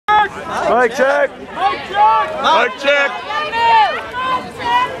Mic check. Mic check.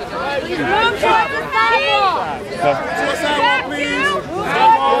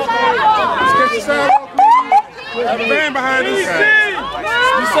 Have a band behind us.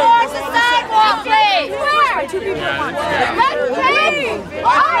 Where's the sidewalk, please? Let's take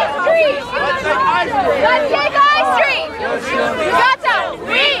ice cream. Let's take ice cream. Nakata,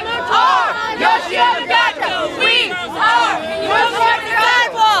 we are Yoshio Nakada. We are Yoshio Nakada.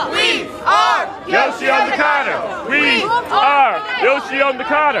 We are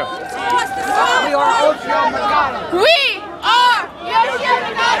Yoshio Nakada. We are Yoshio Nakada. We are Yoshio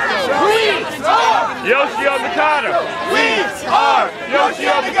Nakada. We are Yoshio Nakada. We are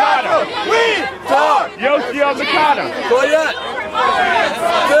Yoshio Nakada. We are Yoshio Nakada. We are Yoshio Nakada. Toyette.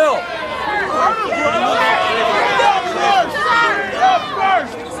 Phil. Rob.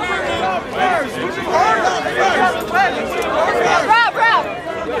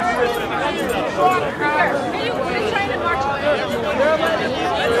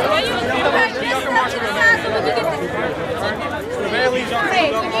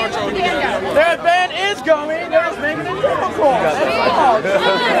 Their band is going. They're just making it difficult.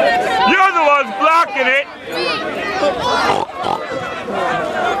 You're the ones blocking it.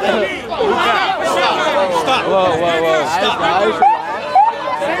 Stop. Whoa. Stop.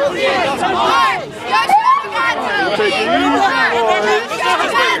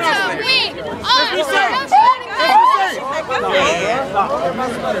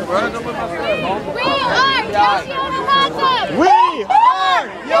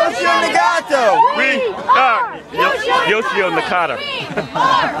 Yoshio Nakada. Yoshio Nakada.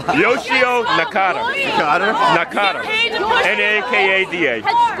 Yoshio Nakada. Nakada. N-A-K-A-D-A.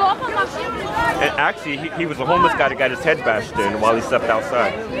 And actually, he was a homeless guy that got his head bashed in while he slept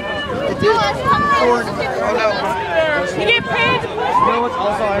outside. You get paid. You know what's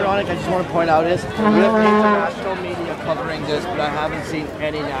also ironic, I just want to point out is, we have international media covering this, but I haven't seen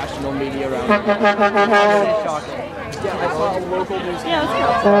any national media around it. It's shocking. Yeah, I saw a local news.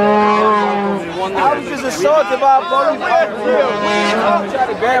 I was just assaulted by a bloody man. Trying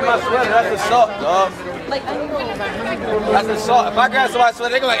to grab my sweater, that's assault, dog. That's assault. If I grab somebody's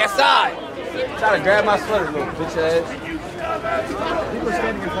sweater, they go like, aside. Trying to grab my sweater, little bitch ass. People are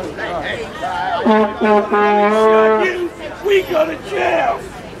standing in front of the car. We go to jail.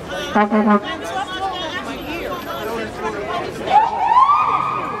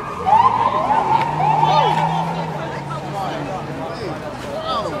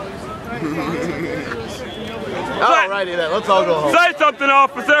 Alrighty then, let's all go home. Say something,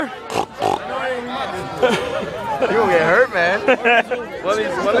 officer. You're gonna get hurt, man. One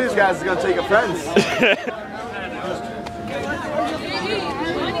of these guys is gonna take offense.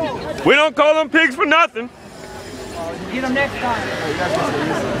 We don't call them pigs for nothing. Get them next time.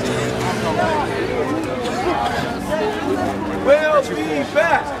 We'll be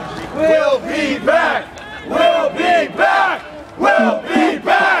back. We'll be back. We'll be back. We'll be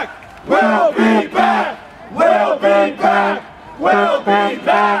back. We'll be back. We'll be back. We'll be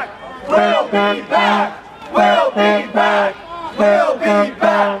back. We'll be back. We'll be back. We'll be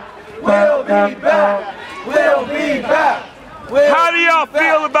back. We'll be back. We'll be back. How do y'all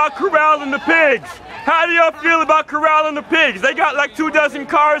feel about corralling the pigs? How do y'all feel about corralling the pigs? They got like 24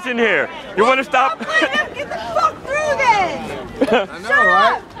 cars in here. You want to stop? Let them get the fuck through this. I know,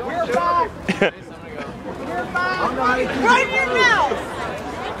 right? We're back. We're back. Right in your mouth.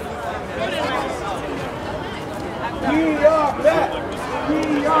 We are back.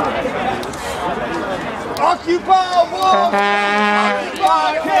 We are back. Occupy Wall Street.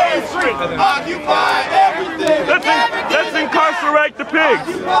 Occupy K Street. Occupy everything. Let's incarcerate the pigs.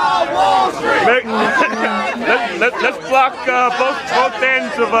 Occupy Wall Street. Let's block both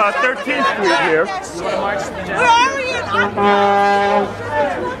ends of 13th Street here. Where are we? Our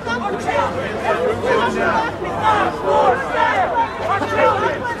children's future is not for sale. Our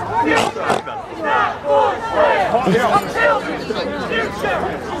children's future is not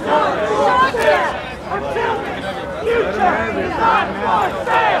for sale.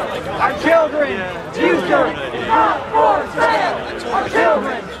 Future is not for sale. Our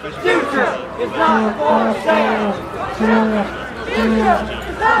children's future is not for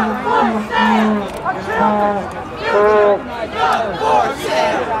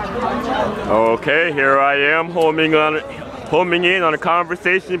sale. Okay, here I am homing in on a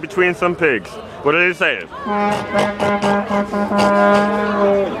conversation between some pigs. What are they saying?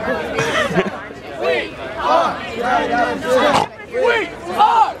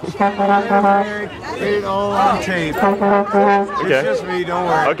 It all on tape. Okay. It's just me, don't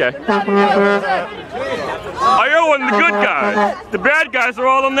worry. Okay. Are you following the good guys. The bad guys are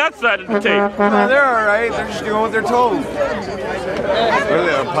all on that side of the tape. No, they're alright. They're just doing what they're told.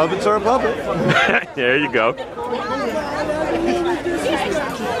 Really, our puppets are a puppet. There you go.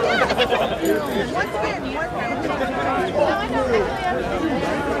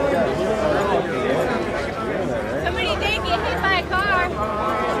 Somebody did get hit by a car.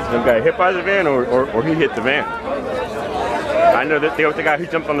 Some guy hit by the van or he hit the van. I know that there was the guy who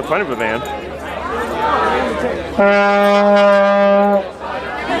jumped on the front of the van.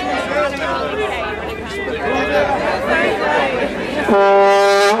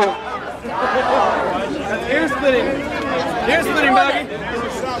 Here's spinning. Here's spinning, Buggy.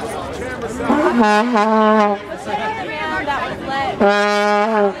 That was lit.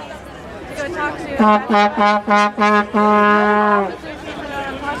 Go talk to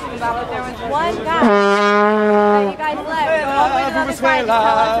there was one guy that you guys left. Go all the way to the other side.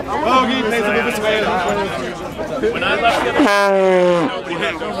 Bogey plays a Venezuela. When I left the other nobody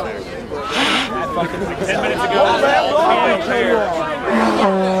had over there. 10 minutes ago,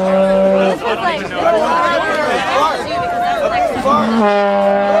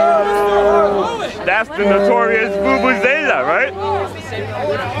 That's the notorious Vuvuzela, right?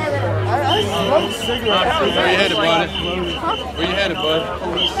 Where you headed, bud? Where you headed, bud?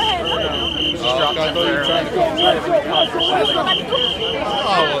 I thought you were trying to go.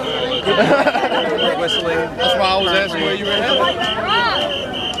 Whistling. That's why I was asking where you were headed.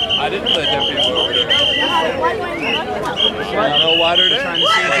 I didn't let them people over there. I don't know why they're there. Trying to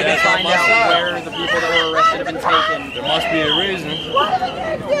see if they can find out where the people that were arrested have been taken. There must be a reason.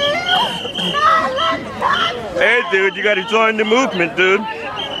 Hey, dude, you gotta join the movement, dude.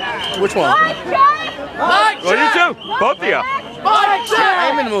 Which one? Well, you too. Both of you.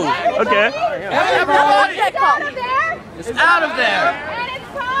 I'm in the move. Okay. Everybody, It's out of there.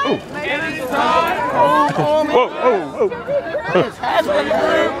 Whoa, whoa, whoa.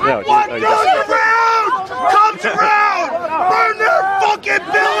 No, What goes around comes around! Burn their fucking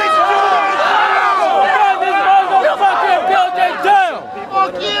buildings down! Burn this motherfucking building down!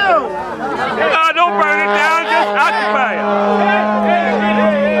 Fuck you! No, don't burn it down, just occupy it.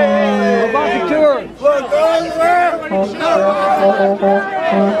 What goes around?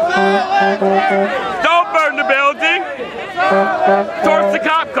 Don't burn the building. Towards the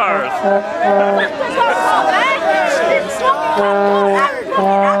cop cars.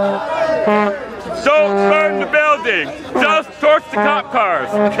 Don't burn the building. Just towards the cop cars.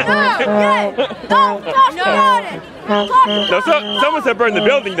 Don't talk about it. No, someone said burn the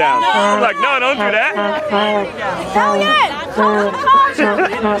building down. I'm like, no, don't do that. Hell yeah.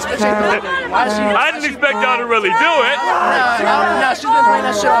 I didn't expect y'all to really do it. No, she's been playing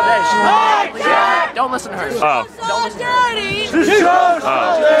that shit all day. Don't listen to her. Oh. So dirty.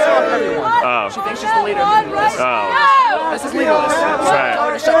 Oh. She thinks she's the leader of the legalist. Oh. This is legalist. Right. Tell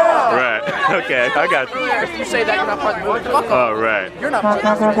her to shut up. Right. Okay, I got you. If you say that, you're not part of the movement. Fuck off. Oh, right. You're not part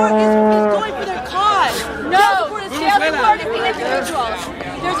of the Support movement. is going for their cause. No, they're supporting the individuals.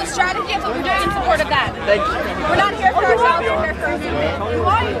 There's a strategy of what we're doing in support of that. Thank you. We're not here for ourselves, we're here for our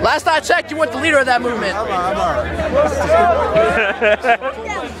movement. Last I checked, you weren't the leader of that movement.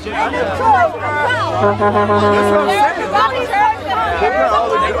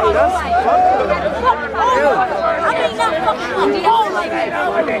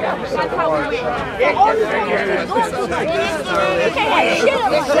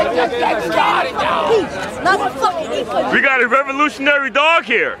 We got a revolutionary dog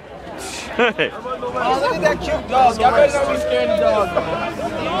here. Oh, look at that cute dog. Y'all better not be scared of the dog.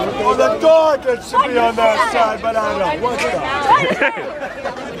 Oh, the dog that should be on that side, but I don't know. What's up?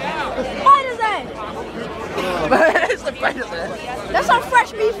 What is that? It's the fight of that. That's some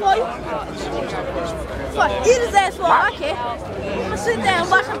fresh beef for you. Fuck, eat his ass for all I care. I'm gonna sit there and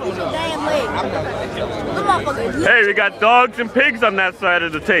watch him eat your damn leg. The motherfucker. Hey, we got dogs and pigs on that side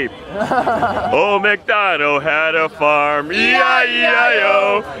of the tape. Old MacDonald had a farm,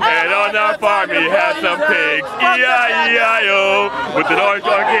 E-I-E-I-O. And on that farm he had some pigs, E-I-E-I-O. With an oink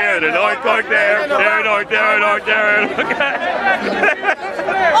oink here and an oink oink there, there an oink there, an oink there.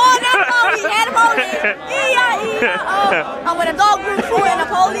 Oh, that's how he had a police. E-I-E-I-O. And when the dog grew food and the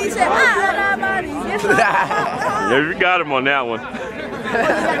police said, Yeah, we got him on that one.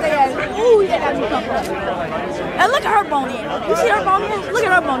 Ooh, he got that and look at her bone in. You see her bone in? Look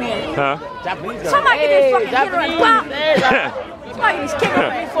at her bone in. Huh? Somebody get this fucking hit her and pop. Somebody get this kick her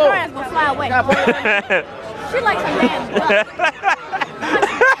and her ass gonna fly away. She likes a man's butt.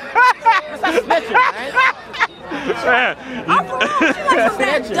 I'm for real, she likes a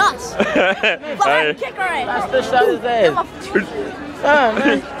man's dust. Fucking kick her ass. Fish out his ass.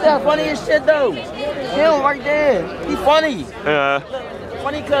 Man, that's funny as shit though. him right there. He funny.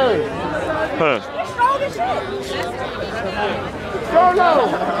 Funny cuz. Huh. Strong as shit. Solo.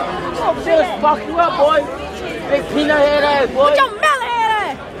 Oh, just fuck you up, boy. Big peanut head ass, boy. With your melon head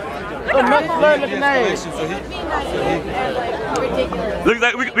ass. Look at looking ass. Looks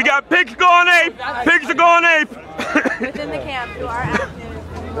like we got pigs going ape. Pigs are going ape. Within the camp, you are active.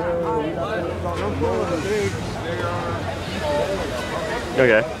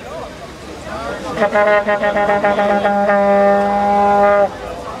 Okay.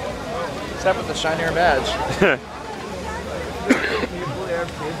 Except with the shinier badge.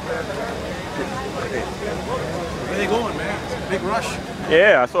 Where they going, man? It's a big rush.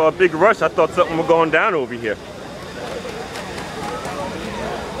 Yeah, I saw a big rush. I thought something was going down over here.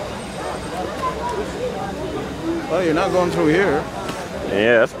 Well, you're not going through here.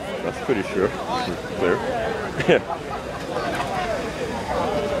 Yeah, that's pretty sure. Clear.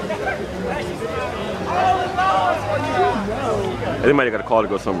 They might have got a call to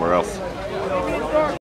go somewhere else.